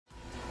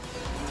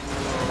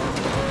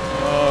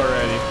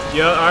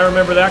Yeah, I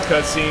remember that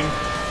cutscene.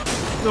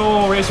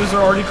 No, racers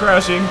are already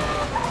crashing.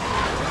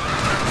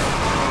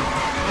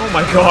 Oh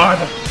my god.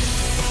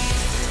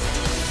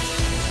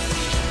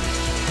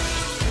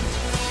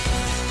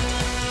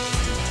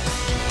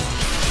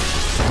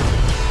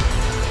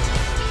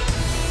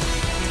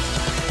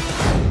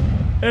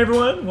 Hey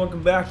everyone,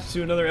 welcome back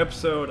to another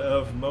episode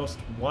of Most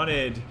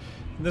Wanted.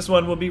 In this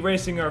one we'll be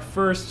racing our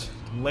first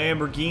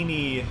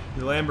Lamborghini,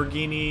 the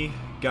Lamborghini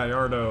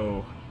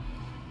Gallardo.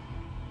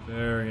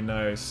 Very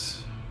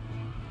nice.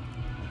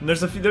 And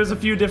there's a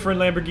few different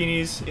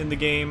Lamborghinis in the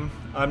game.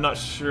 I'm not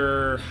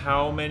sure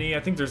how many.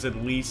 I think there's at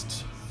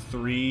least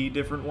 3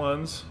 different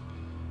ones,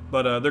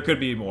 but there could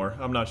be more.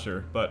 I'm not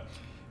sure. But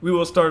we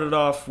will start it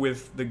off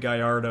with the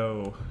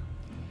Gallardo.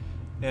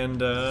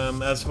 And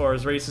as far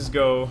as races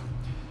go,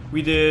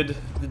 we did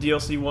the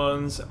DLC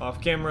ones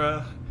off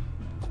camera,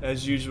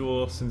 as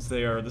usual, since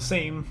they are the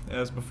same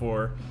as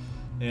before.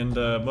 And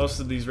most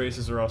of these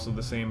races are also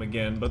the same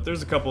again, but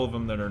there's a couple of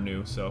them that are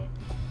new, so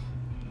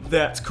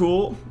that's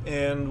cool.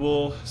 And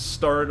we'll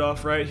start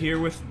off right here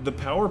with the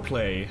power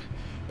play.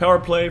 Power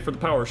play for the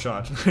power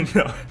shot.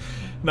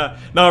 No,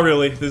 not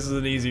really. This is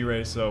an easy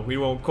race, so we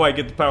won't quite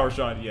get the power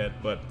shot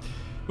yet. But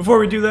before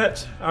we do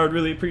that, I would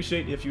really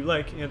appreciate if you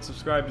like and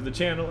subscribe to the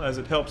channel, as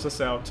it helps us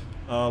out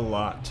a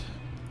lot.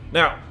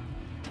 Now,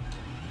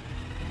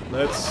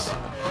 let's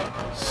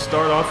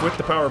start off with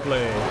the power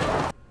play.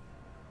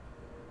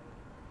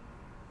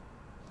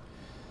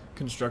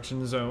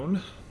 Construction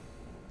zone.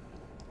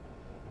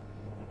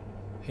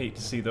 Hate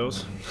to see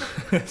those.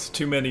 It's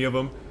too many of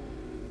them.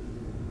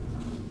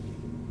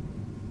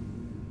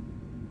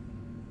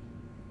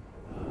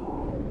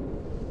 Oh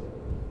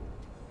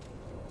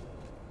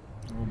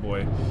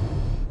boy.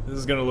 This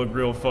is gonna look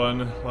real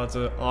fun. Lots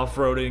of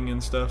off-roading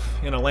and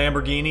stuff. In a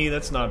Lamborghini,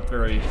 that's not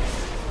very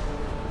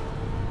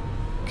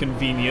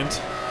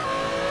convenient.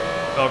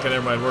 Okay,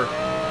 never mind. We're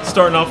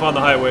starting off on the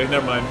highway.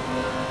 Never mind.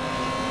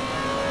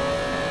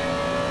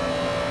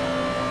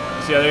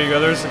 So yeah, there you go.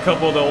 There's a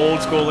couple of the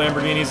old school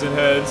Lamborghinis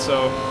ahead.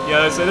 So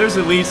yeah, there's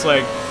at least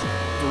like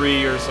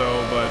 3 or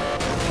so, but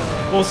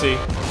we'll see.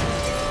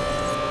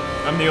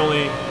 I'm the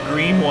only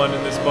green one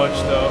in this bunch,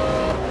 though.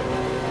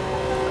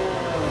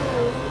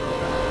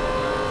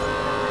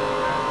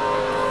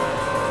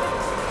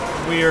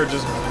 We are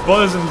just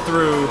buzzing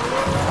through.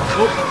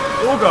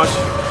 Oh gosh.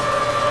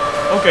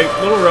 Okay,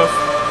 a little rough.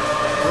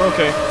 We're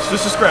okay. It's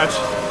just a scratch.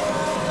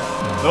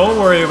 Don't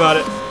worry about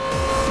it.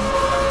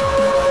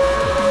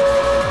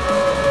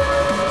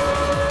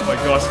 Oh my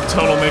gosh, the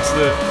tunnel makes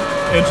the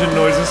engine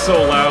noises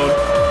so loud.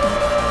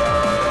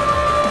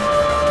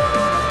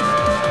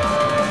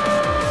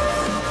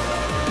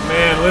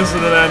 Man,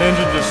 listen to that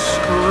engine just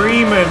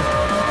screaming.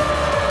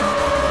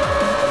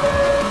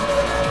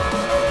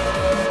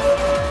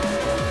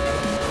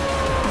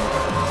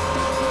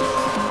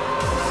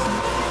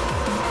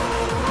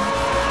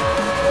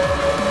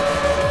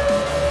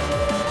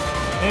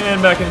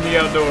 And back into the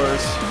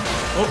outdoors.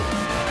 Oh.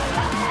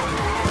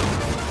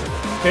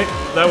 Okay,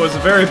 that was a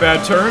very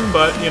bad turn,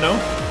 but, you know,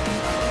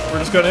 we're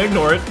just gonna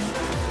ignore it.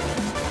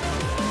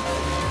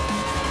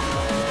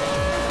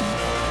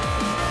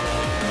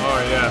 Oh,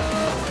 yeah.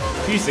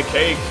 Piece of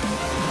cake.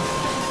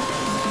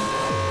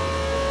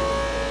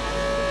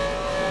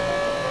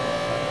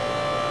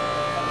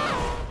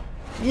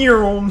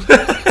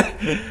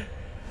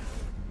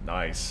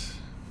 Nice.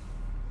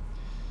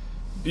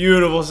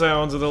 Beautiful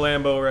sounds of the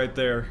Lambo right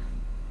there.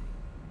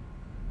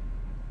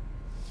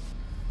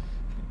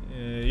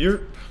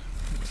 Yep.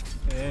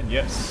 And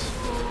yes.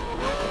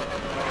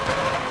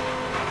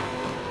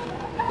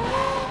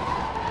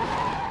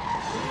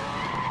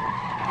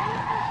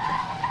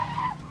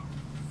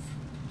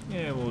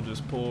 And we'll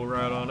just pull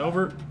right on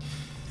over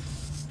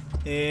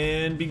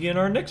and begin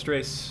our next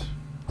race.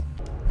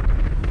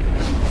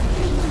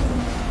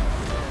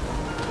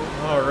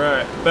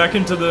 Alright, back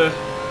into the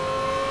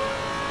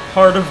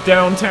heart of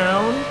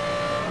downtown.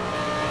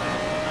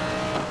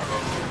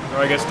 Or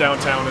I guess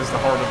downtown is the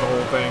heart of the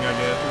whole thing, I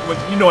guess.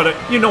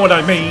 You know what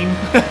I mean.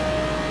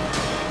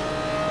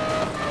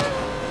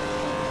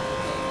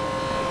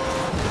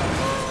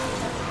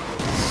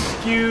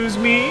 Excuse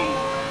me.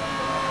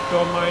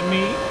 Don't mind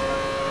me.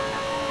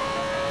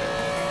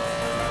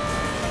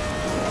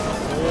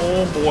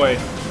 Oh boy.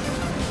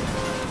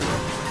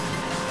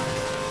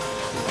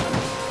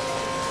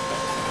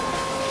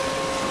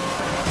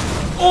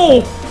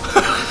 Oh!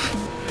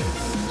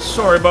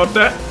 Sorry about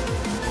that.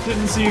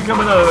 Didn't see you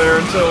coming out of there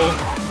until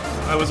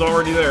I was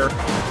already there.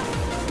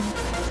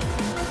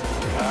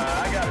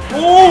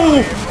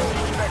 Oh!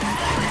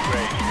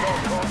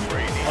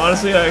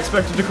 Honestly, I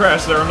expected to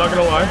crash there, I'm not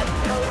gonna lie.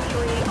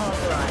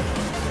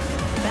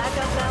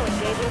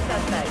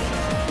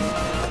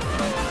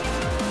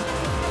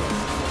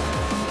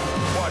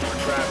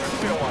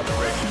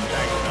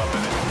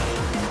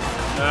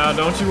 Nah,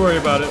 don't you worry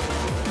about it.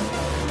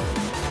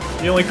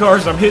 The only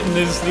cars I'm hitting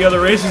is the other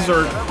races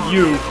or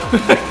you.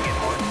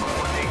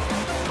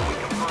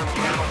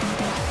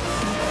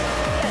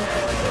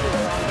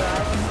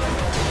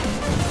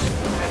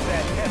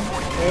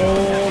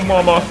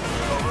 mama.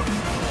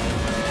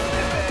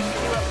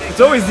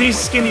 It's always these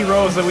skinny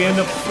roads that we end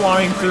up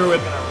flying through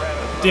at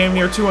damn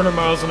near 200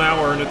 miles an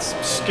hour, and it's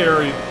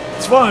scary.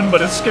 It's fun,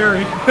 but it's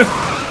scary.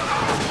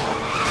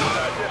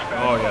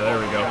 Oh yeah, there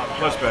we go.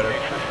 Much better.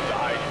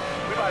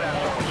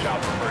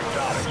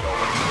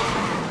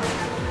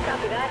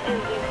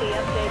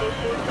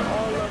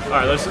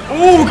 Alright, let's...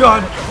 Oh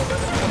god!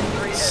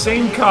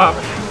 Same cop.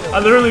 I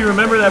literally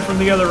remember that from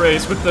the other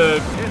race with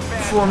the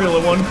Formula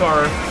 1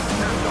 car.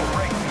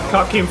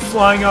 Cop came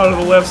flying out of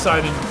the left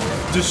side and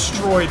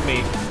destroyed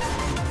me.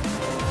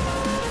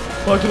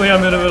 Luckily,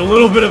 I'm in a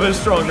little bit of a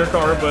stronger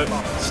car, but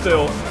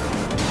still.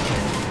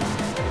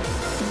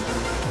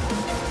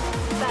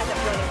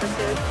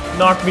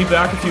 Knocked me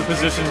back a few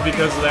positions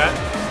because of that.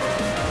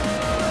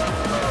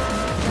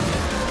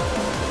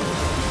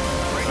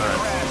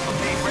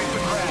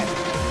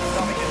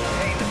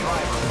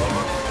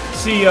 Right.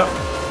 See ya.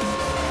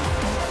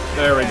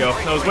 There we go.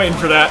 I was waiting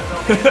for that.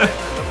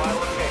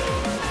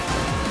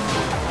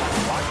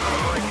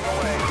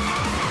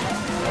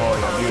 Oh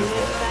yeah,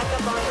 beautiful.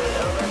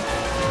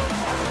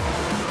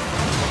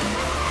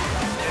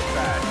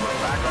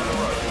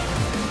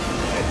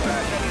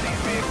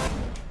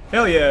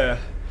 Hell yeah.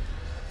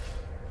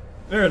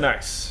 Very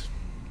nice.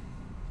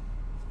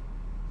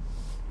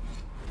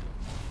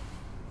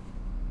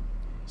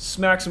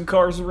 Smack some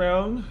cars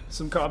around,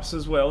 some cops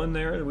as well in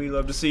there. We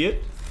love to see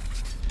it.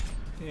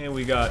 And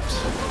we got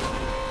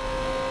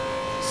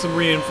some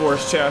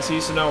reinforced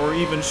chassis, so now we're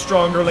even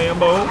stronger,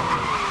 Lambo.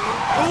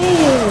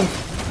 Oh!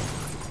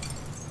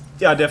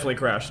 Yeah, I definitely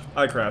crashed.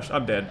 I crashed.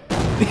 I'm dead.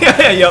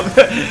 Yeah, yep.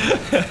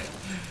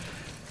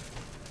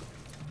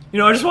 You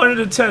know, I just wanted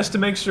to test to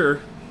make sure.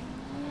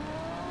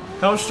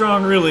 How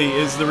strong really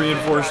is the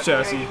reinforced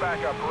chassis?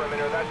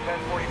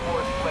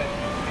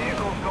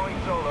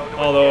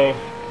 Although,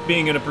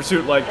 being in a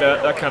pursuit like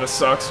that, that kind of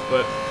sucks,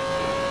 but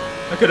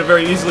I could have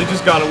very easily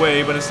just got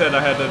away, but instead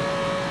I had to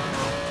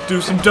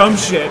do some dumb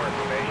shit.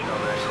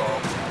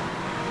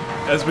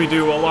 As we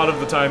do a lot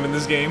of the time in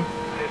this game.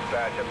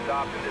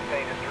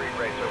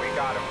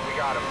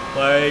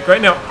 Like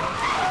right now.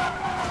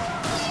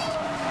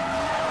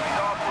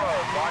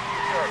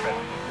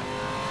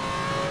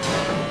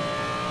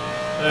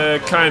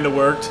 Kinda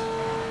worked.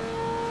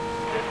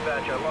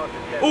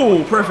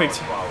 Ooh,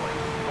 perfect.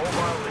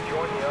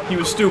 He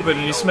was stupid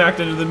and he smacked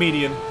into the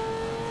median.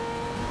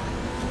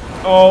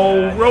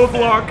 Oh,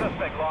 roadblock.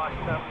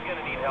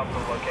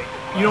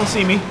 You don't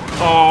see me.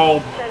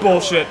 Oh,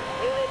 bullshit.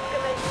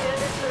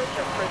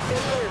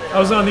 I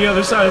was on the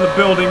other side of the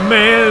building,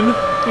 man.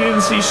 He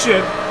didn't see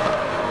shit.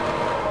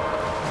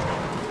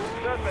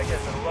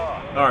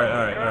 Alright,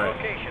 alright,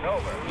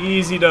 alright.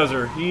 Easy does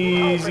her.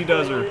 Easy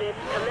does her.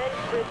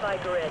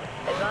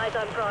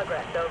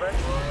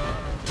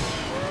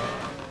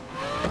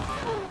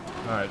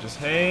 Alright, just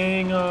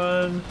hang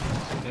on.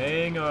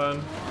 Hang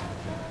on.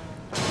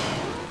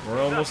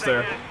 We're almost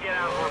there.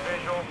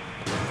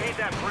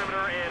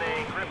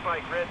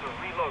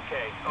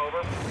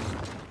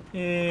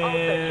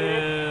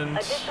 And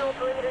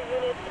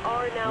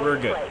we're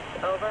good.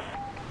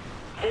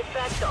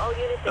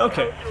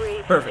 Okay,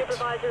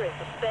 perfect.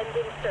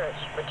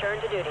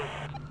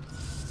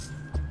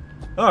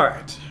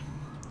 Alright.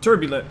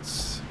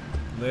 Turbulence.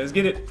 Let's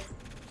get it.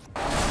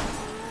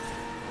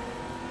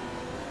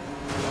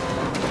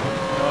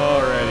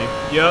 Alrighty.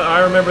 Yeah,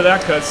 I remember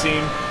that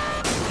cutscene.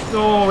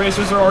 Oh,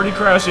 racers are already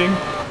crashing.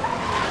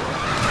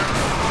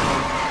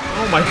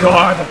 Oh my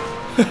god.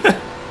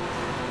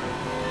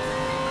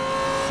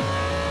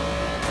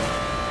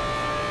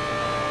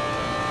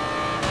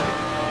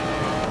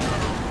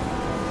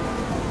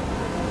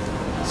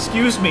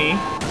 Excuse me.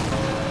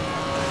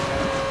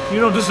 You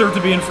don't deserve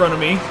to be in front of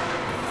me.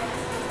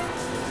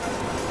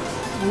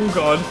 Oh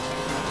god.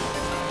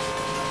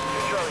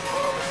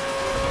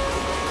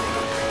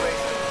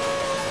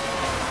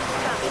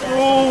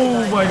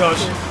 Oh my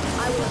gosh.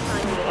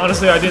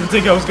 Honestly, I didn't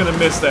think I was gonna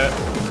miss that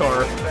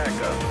car.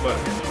 But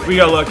we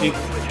got lucky.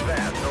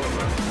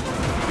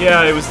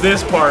 Yeah, it was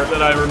this part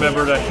that I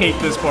remembered. I hate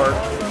this part.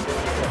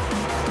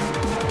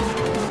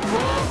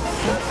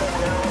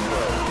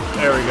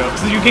 There we go.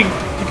 So you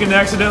can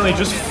accidentally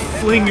just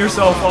fling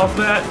yourself off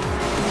that,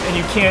 and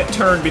you can't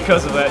turn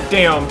because of that.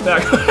 Damn,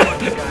 that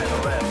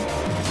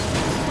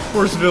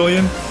poor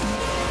civilian.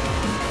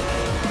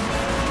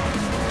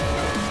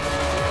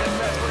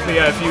 But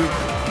yeah, if you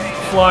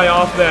fly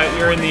off that,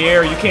 you're in the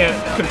air, you can't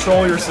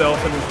control yourself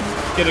and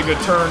get a good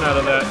turn out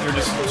of that. You're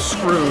just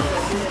screwed.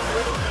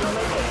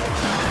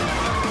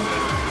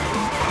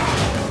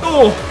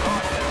 Oh!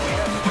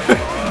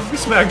 We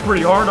smacked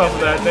pretty hard off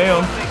of that,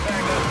 damn.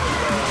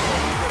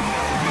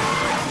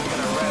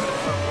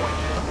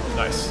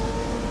 Nice.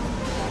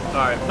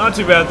 Alright, not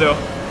too bad though.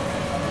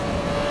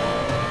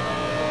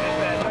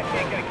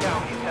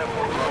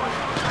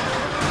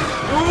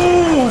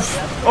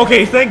 Oof!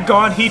 Okay, thank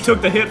God he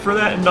took the hit for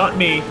that and not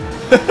me.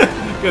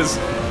 Because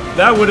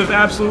that would have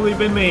absolutely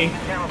been me.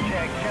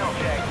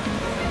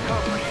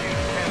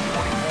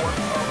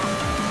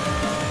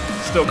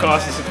 Still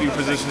cost us a few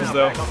positions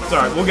though. It's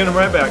alright, we'll get him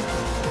right back.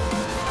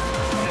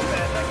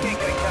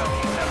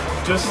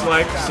 just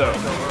like so.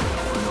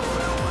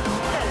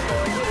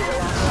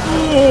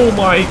 Oh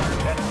my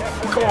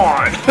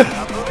god!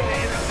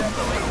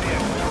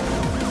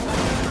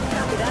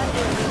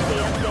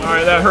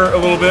 Alright, that hurt a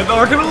little bit.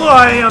 Not gonna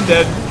lie, I'm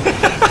dead.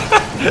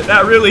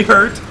 That really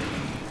hurt.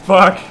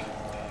 Fuck.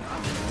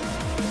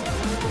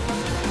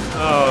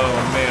 Oh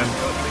man.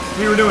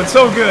 We were doing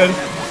so good.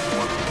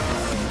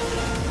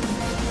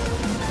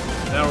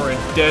 Now we're in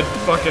dead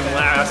fucking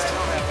last.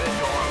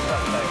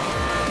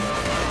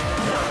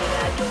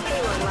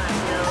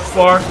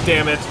 Fuck,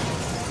 damn it.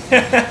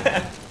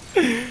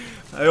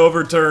 I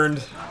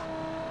overturned.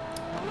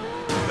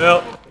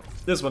 Well,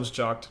 this one's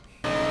chalked.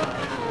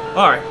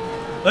 Alright,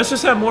 let's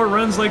just have more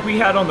runs like we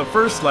had on the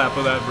first lap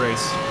of that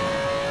race.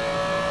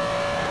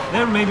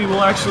 Then maybe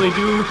we'll actually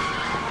do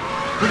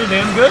pretty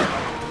damn good.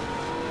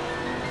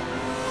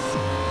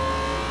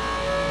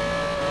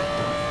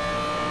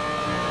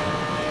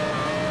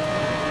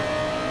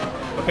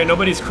 Okay,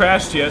 nobody's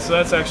crashed yet, so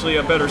that's actually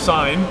a better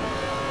sign.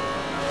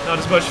 Not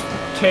as much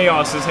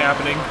chaos is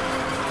happening.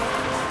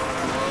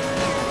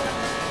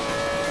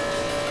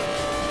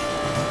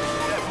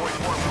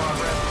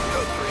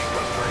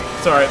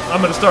 It's alright, I'm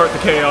gonna start the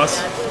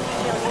chaos.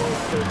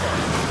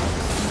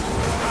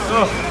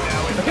 Oh,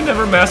 I can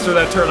never master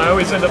that turn. I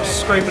always end up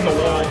scraping the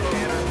wall.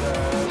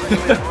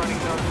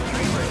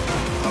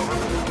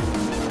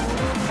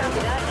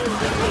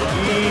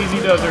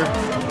 Easy does her.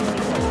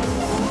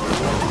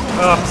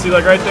 Oh, see,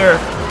 like right there.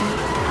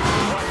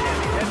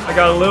 I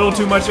got a little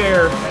too much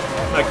air.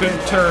 I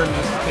couldn't turn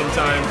in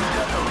time.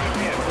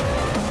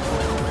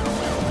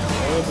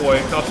 Oh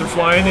boy, cops are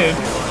flying in.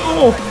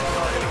 Oh!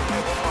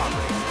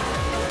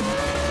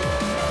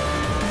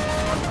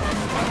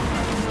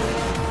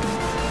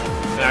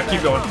 Nah,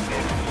 keep going.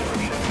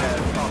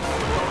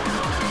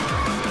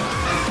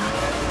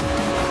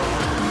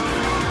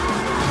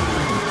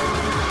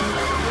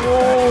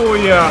 Oh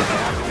yeah.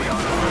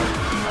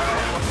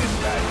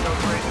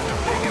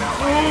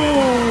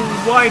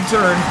 Oh, wide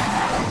turn.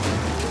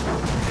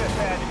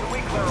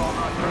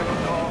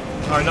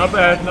 Alright, not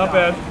bad, not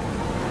bad.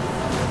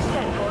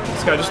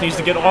 This guy just needs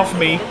to get off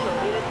me.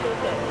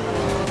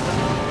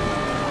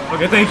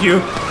 Okay, thank you.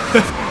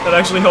 That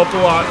actually helped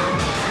a lot.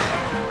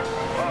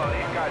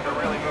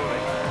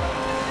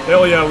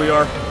 Hell yeah, we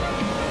are.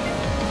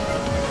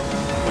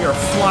 We are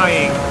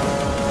flying.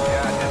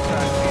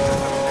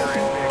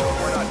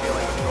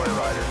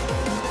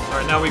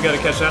 Alright, now we gotta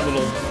catch that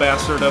little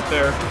bastard up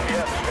there.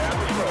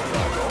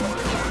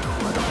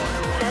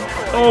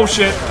 Oh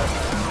shit.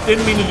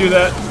 Didn't mean to do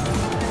that.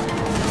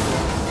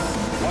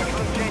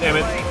 Damn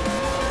it.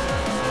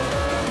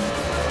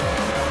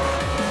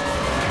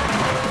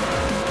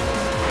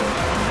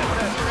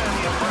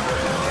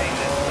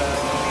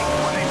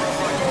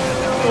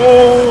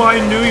 Oh,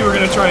 I knew you were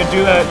gonna try and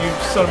do that, you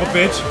son of a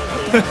bitch.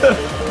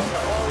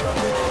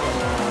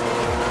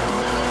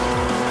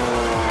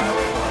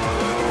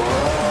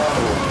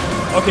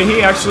 Okay,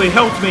 he actually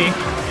helped me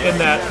in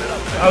that.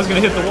 I was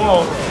gonna hit the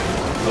wall.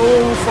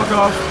 Oh, fuck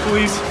off,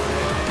 please.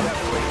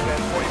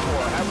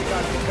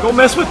 Go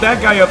mess with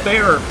that guy up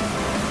there.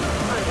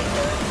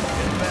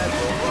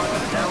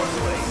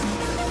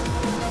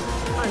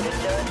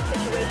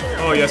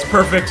 Oh yes,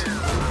 perfect.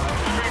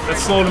 That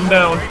slowed him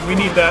down. We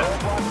need that.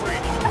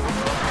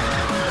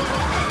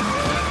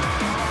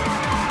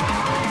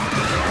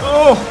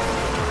 Oh!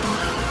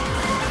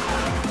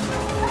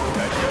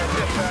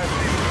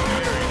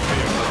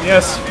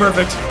 Yes,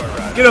 perfect.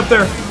 Get up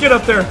there. Get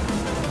up there.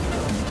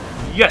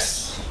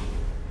 Yes.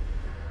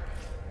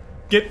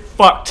 Get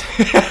fucked.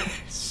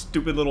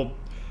 Stupid little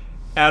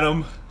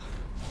Adam.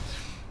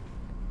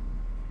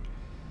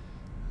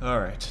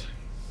 Alright.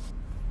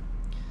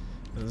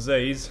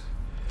 He's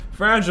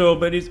fragile,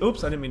 but he's...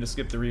 Oops, I didn't mean to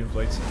skip the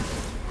reinflates.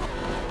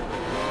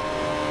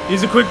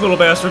 He's a quick little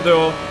bastard,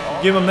 though.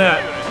 Give him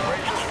that.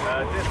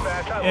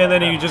 And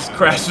then he just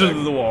crashed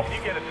into the wall.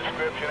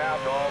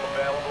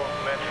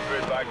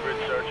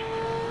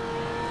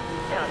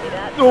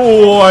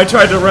 Oh, I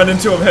tried to run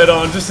into him head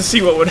on just to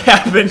see what would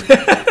happen.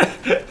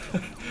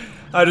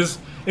 I just...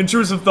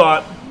 intrusive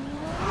thought.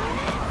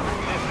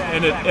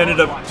 And it ended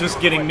up just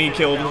getting me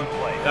killed.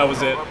 That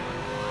was it.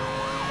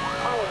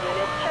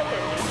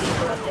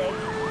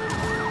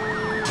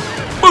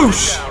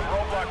 Boosh!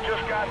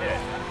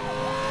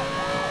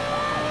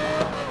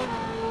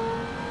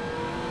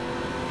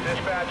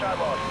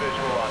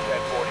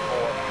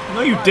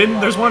 No, you didn't.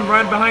 There's one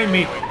right behind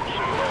me.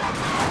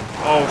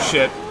 Oh,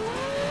 shit.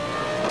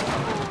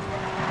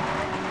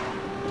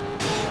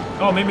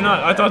 Oh, maybe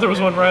not. I thought there was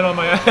one right on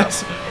my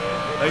ass.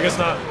 I guess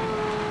not.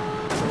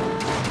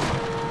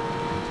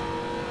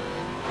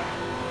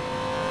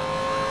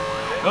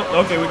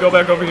 Oh, okay, we go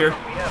back over here.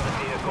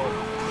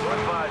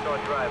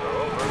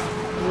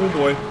 Oh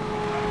boy.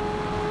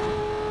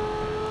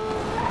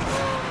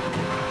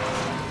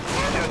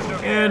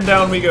 And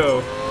down we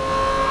go.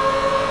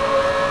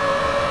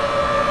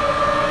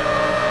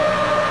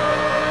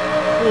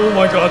 Oh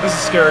my god, this is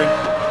scary.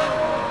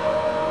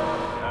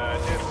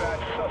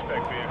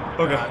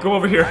 Okay, go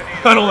over here.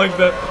 I don't like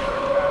that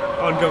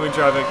oncoming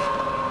traffic.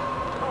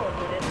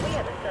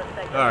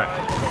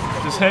 Alright.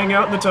 Just hang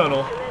out in the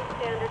tunnel.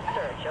 Standard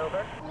search,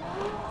 over.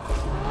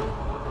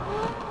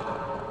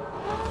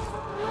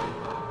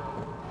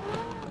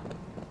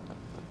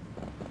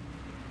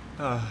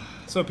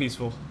 So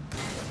peaceful.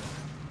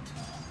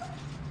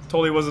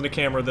 Totally wasn't a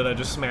camera that I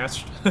just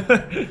smashed.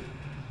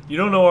 You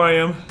don't know where I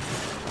am.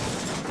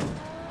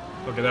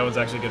 Okay, that one's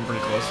actually getting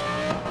pretty close.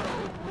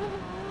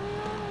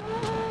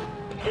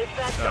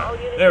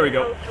 There we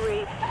go.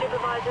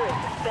 Supervisor is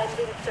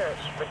suspending search.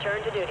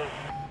 Return to duty.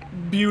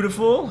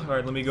 Beautiful.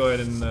 Alright, let me go ahead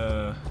and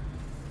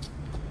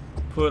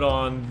put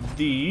on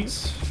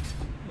these.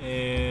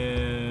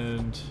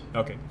 And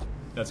okay,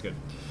 that's good.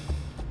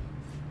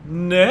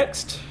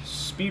 Next,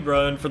 speed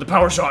run for the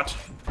power shot.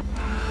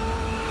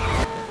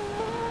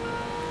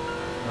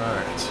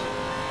 Alright.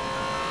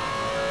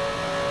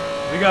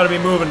 We gotta be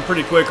moving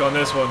pretty quick on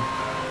this one.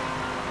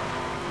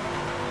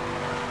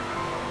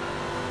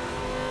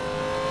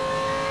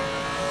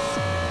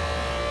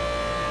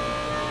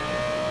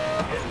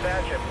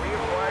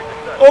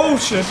 Oh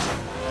shit!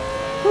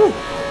 Whew.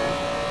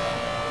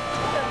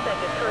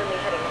 Suspect is currently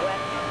heading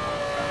west.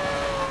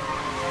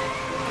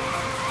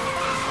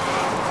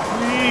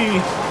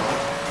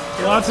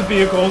 Whee. Lots of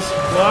vehicles.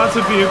 Lots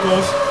of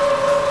vehicles.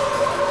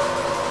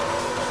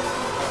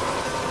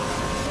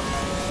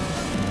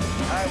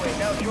 Highway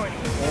now joining.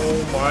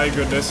 Oh my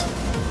goodness.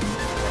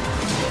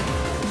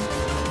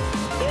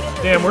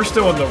 Damn, we're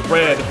still in the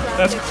red.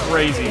 That's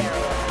crazy.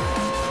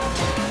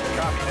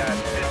 Copy that.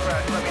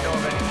 Dispatch, let me know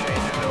if any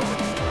changes, over.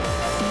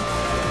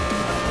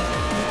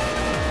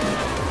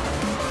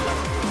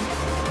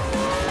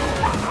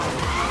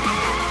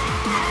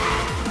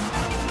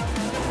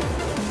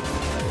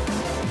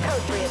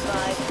 Code 3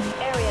 advised.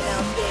 Area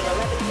now seeing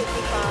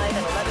 1155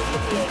 and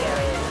 1158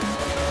 areas.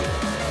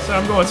 So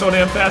I'm going so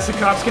damn fast the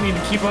cops can't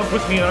even keep up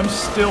with me and I'm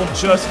still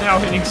just now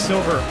hitting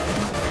silver.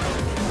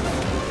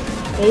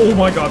 Oh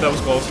my god, that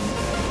was close.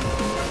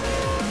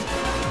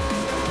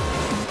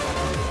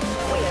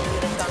 We have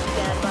units on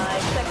standby.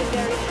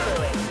 Secondary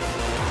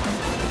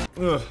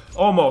crewing. Ugh,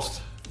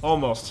 almost.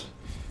 Almost.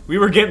 We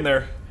were getting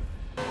there.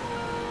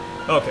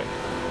 Okay.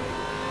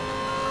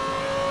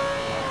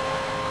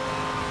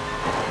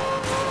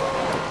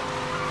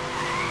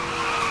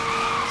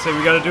 So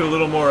we gotta do a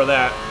little more of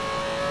that.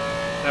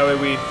 That way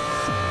we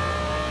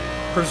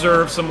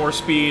preserve some more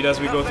speed as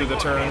we go through the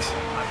turns.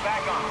 I'm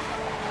back on.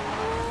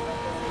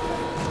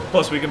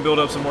 Plus we can build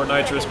up some more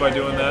nitrous by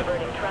doing that.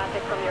 Diverting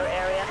traffic from your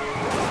area.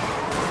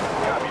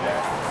 Copy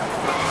that.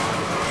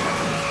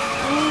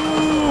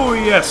 Ooh,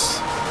 yes.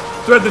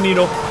 Thread the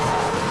needle.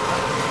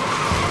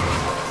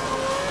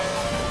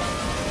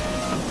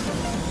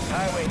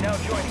 Highway now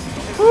joining.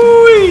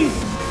 Woo-wee.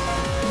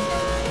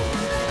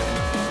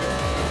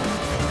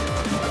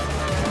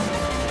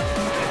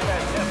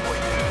 Dispatch,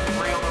 10.2,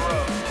 3 on the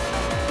road.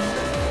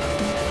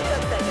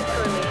 Suspect is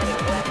currently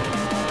heading west.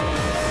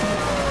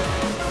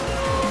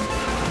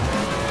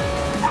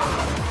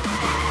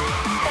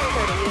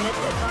 1030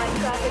 units advise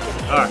traffic is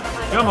Alright,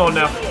 come on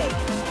now. 58.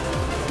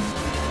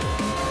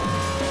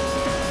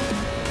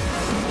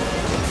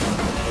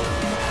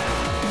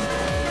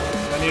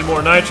 I need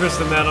more nitrous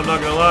than that, I'm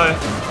not gonna lie.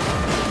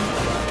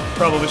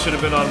 Probably should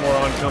have been on more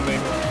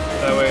oncoming.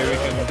 That way we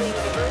can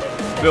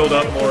build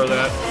up more of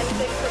that.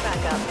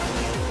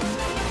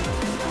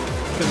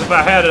 Because if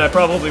I had it, I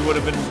probably would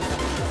have been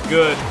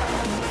good.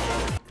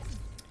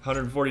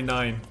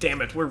 149.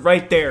 Damn it, we're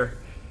right there.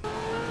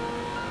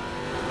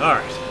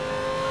 Alright.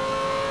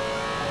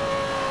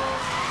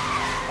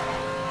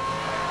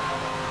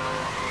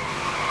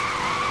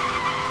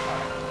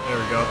 There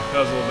we go. That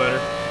was a little better.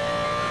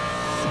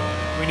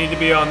 We need to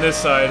be on this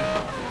side.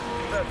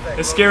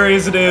 As scary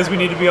as it is, we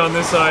need to be on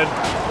this side.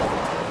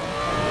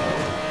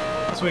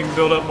 So we can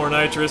build up more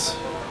nitrous.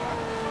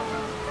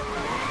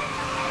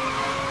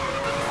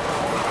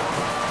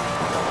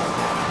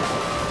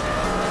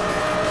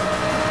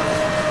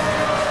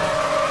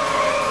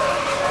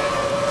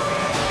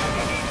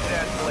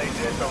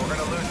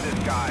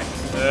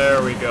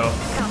 There we go.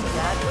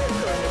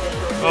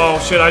 Oh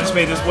shit, I just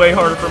made this way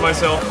harder for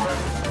myself.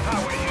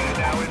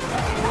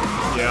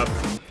 Yep.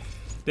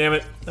 Damn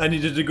it, I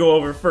needed to go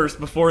over first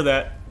before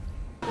that.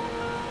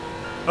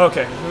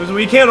 Okay,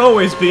 we can't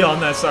always be on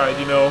that side,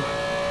 you know.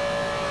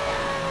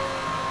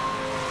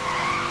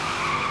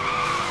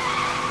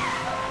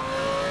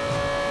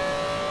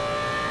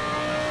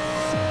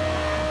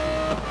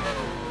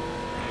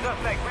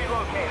 Suspect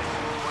relocated.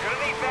 We're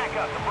gonna need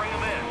backup to bring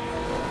him in.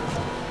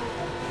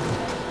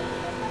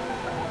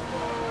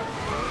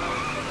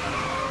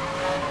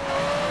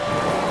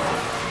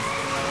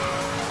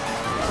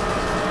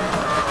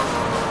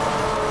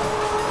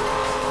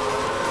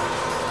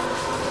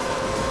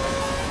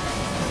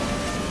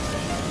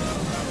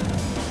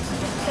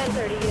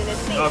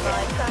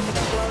 Okay.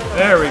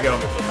 There we go.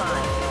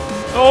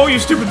 Oh, you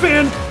stupid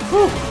van!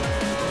 Whew.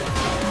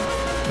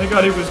 Thank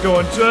God he was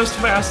going just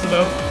fast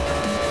enough.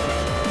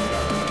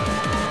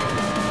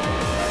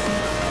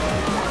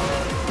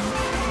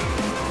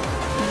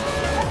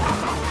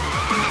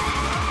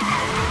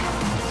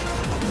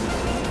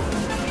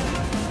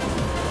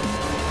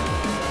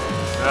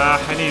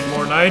 need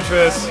more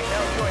nitrous. Now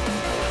join.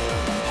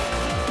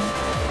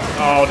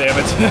 Oh, damn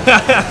it.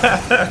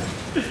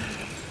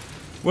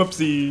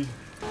 Whoopsie.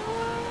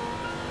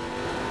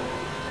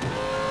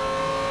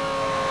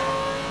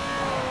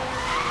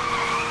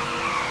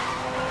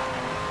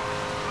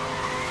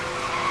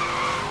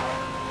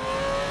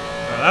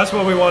 That's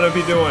what we want to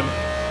be doing.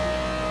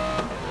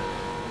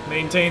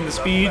 Maintain the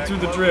speed through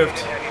the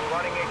drift. And he's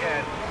running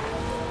again.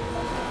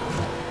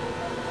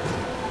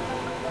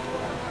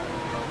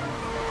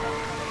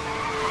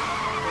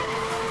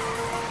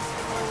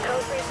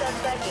 Code 3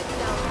 suspect is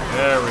southbound.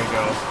 There we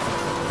go.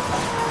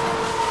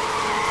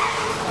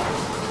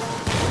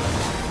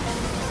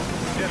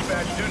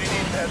 Dispatch, duty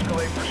needs to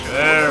escalate pursuit.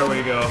 There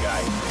we go.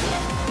 Guy.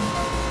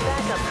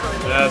 Backup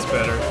currently That's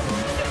available. better.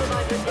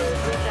 Supervisor is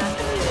reach out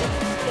to unit.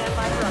 Stand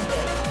by for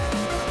update.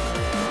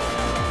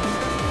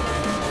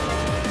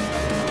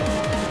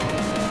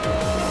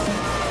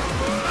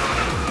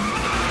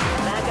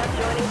 Backup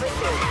joining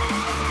pursuit.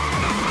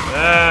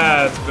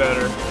 That's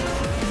better.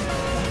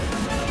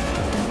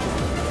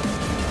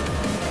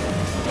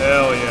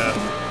 Hell yeah.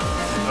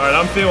 Alright,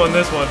 I'm feeling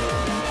this one.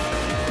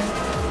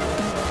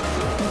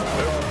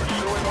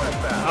 Pursuing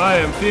westbound. I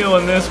am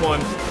feeling this one.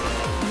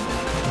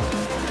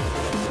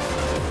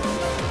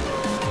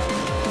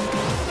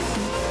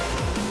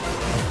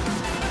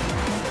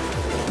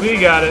 We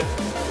got it.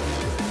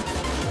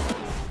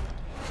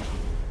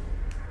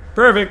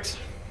 Perfect.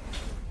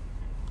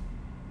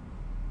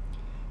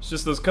 It's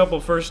just those couple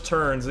first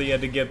turns that you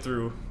had to get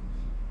through.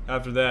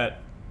 After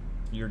that,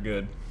 you're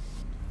good.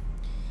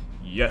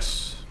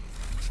 Yes.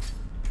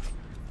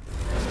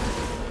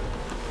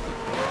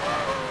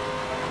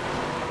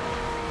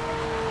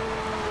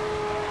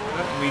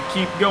 We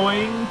keep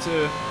going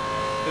to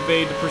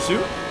evade the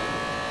pursuit.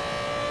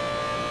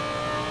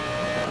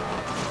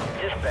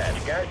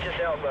 Dispatch, guys just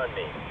outrun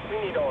me. We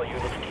need all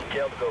units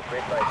detailed to go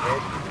grid by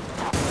grid.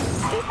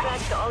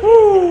 Dispatch to all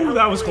Woo, units.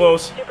 that was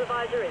close.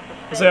 Supervisor is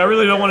I say I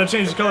really don't want to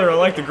change the color. I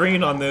like the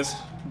green on this,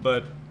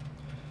 but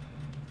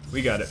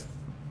we got it.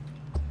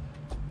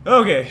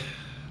 Okay,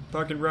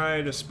 pocket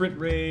ride, a sprint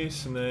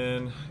race, and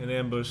then an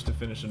ambush to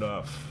finish it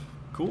off.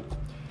 Cool.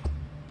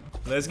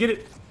 Let's get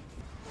it.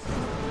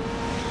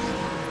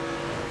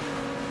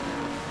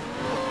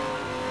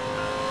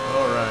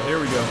 All right, here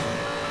we go.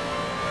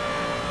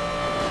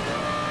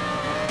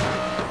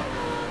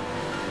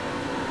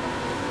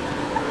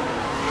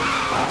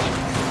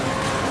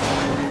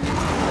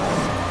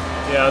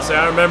 Yeah, so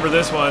I remember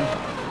this one.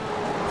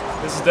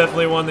 This is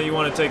definitely one that you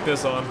want to take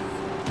this on.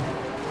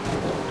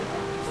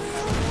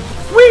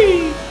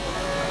 Whee!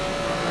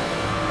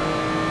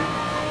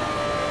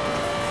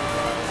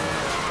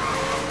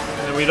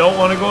 And then we don't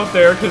want to go up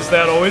there because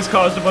that always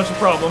caused a bunch of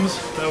problems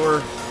that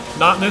were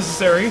not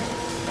necessary.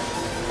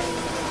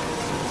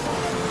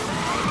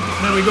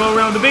 And then we go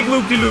around the big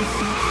loop-de-loop.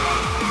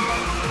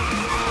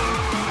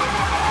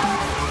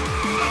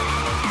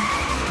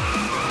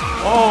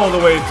 All the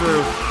way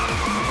through.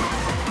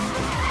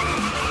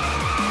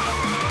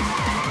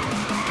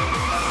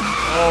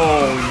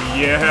 Oh,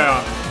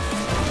 yeah.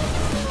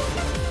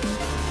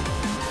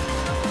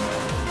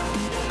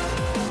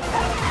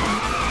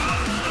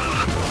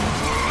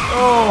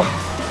 Oh.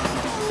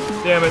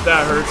 Damn it,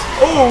 that hurts.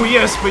 Oh,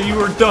 yes, but you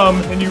were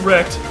dumb and you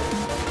wrecked.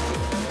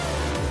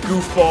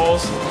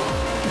 Goofballs.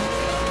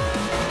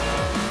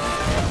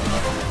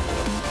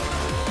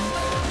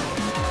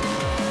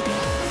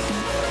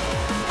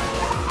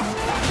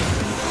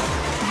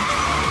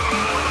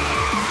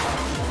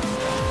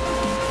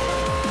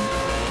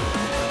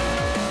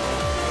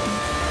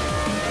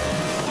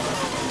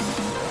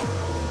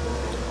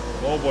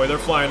 Oh boy, they're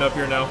flying up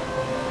here now.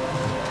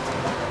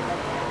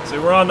 See,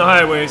 we're on the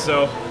highway,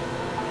 so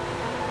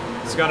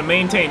just gotta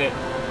maintain it.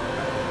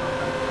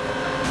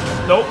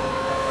 Nope.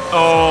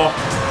 Oh.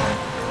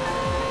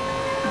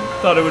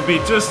 Thought it would be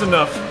just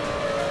enough.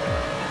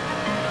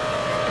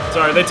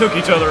 Sorry, they took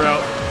each other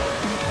out.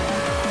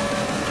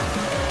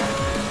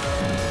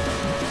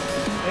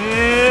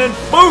 And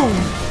boom!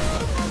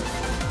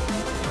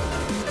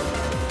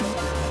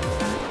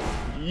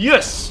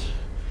 Yes!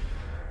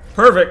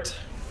 Perfect.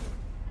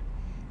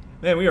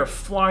 Man, we are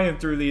flying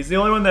through these. The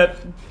only one that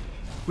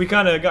we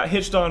kind of got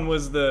hitched on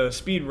was the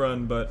speed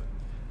run, but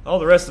all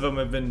the rest of them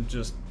have been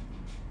just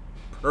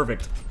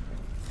perfect.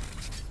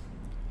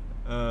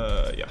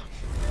 Yeah.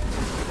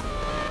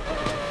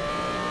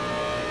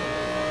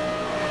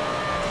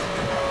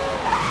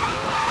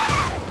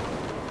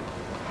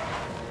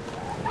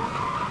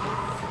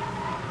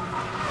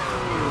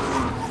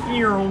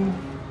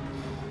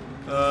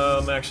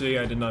 Actually,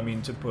 I did not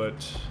mean to put...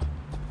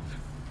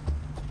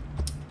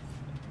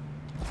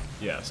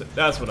 Yeah, so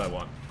that's what I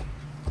want.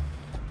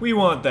 We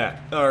want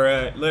that.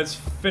 Alright, let's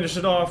finish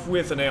it off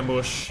with an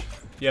ambush.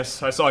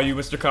 Yes, I saw you,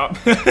 Mr. Cop.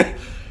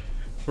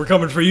 We're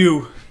coming for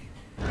you.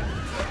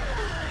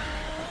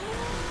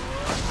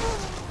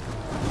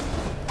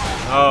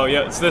 Oh,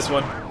 yeah, it's this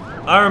one.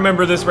 I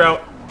remember this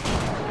route.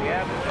 We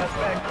have the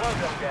suspect. Close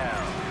him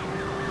down.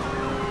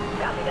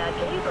 Copy that.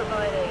 Can you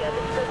provide a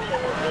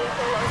description of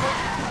vehicle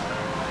over?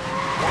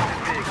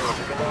 vehicle is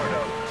a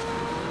Gallardo.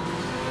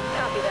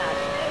 Copy that.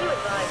 Can you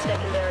advise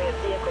secondary of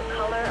vehicle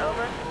color,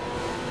 over?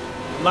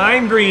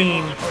 Lime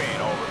green. Green,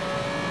 over.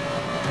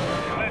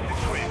 Atlantic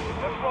Green.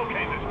 Let's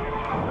locate this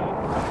vehicle.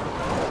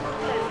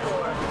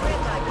 10-4. Grid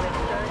by grid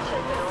search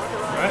has been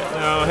authorized. Alright,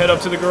 now head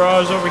up to the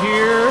garage over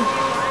here.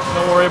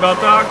 Don't worry about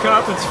Doc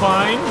Cop, it's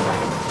fine.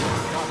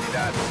 Copy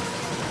that.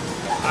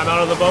 I'm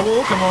out of the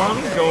bubble. Come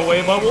on, go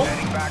away, bubble.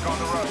 Heading back on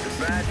the road.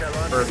 Dispatch, I'm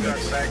on Perfect.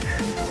 suspect.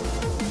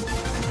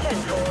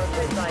 10-4.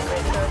 Grid by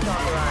grid search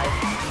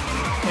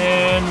authorized.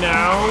 And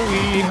now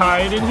we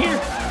hide in here.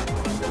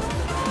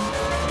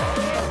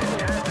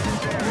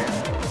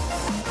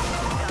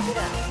 Copy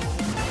that.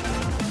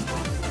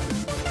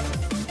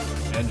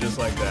 And just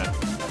like that.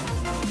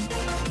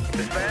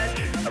 Dispatch,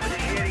 I'm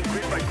initiating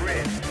grid by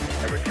grid.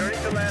 I'm returning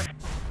to last.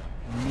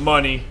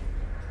 Money.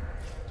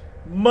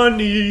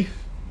 Money.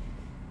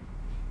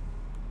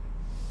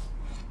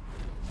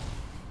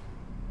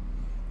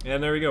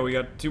 And there we go. We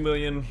got 2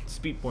 million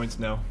speed points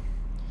now.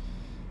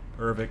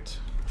 Perfect.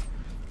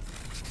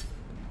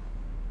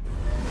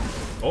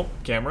 Oh,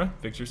 camera,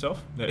 fix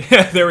yourself.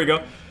 There we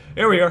go.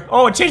 There we are.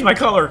 Oh, it changed my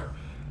color.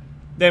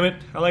 Damn it.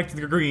 I liked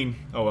the green.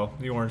 Oh well,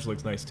 the orange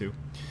looks nice too.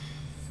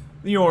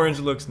 The orange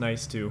looks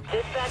nice too.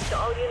 Dispatch to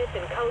all units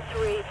in code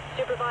 3.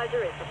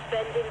 Supervisor is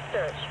suspending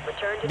search.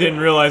 Return to Didn't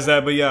realize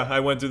that, but yeah, I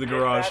went through the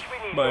garage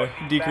by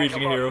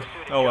decreasing a hero.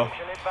 Oh well.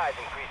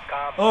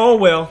 Oh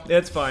well,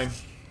 it's fine.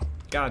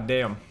 God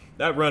damn.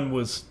 That run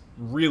was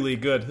really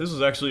good. This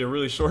was actually a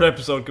really short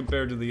episode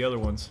compared to the other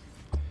ones.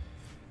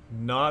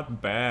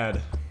 Not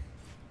bad.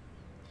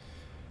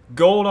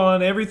 Gold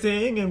on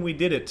everything, and we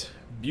did it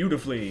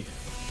beautifully.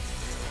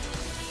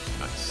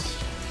 Nice.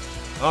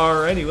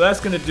 Alrighty, well that's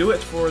gonna do it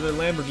for the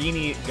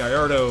Lamborghini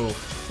Gallardo.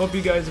 Hope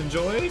you guys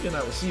enjoyed, and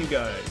I will see you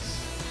guys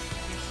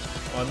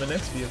on the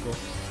next vehicle.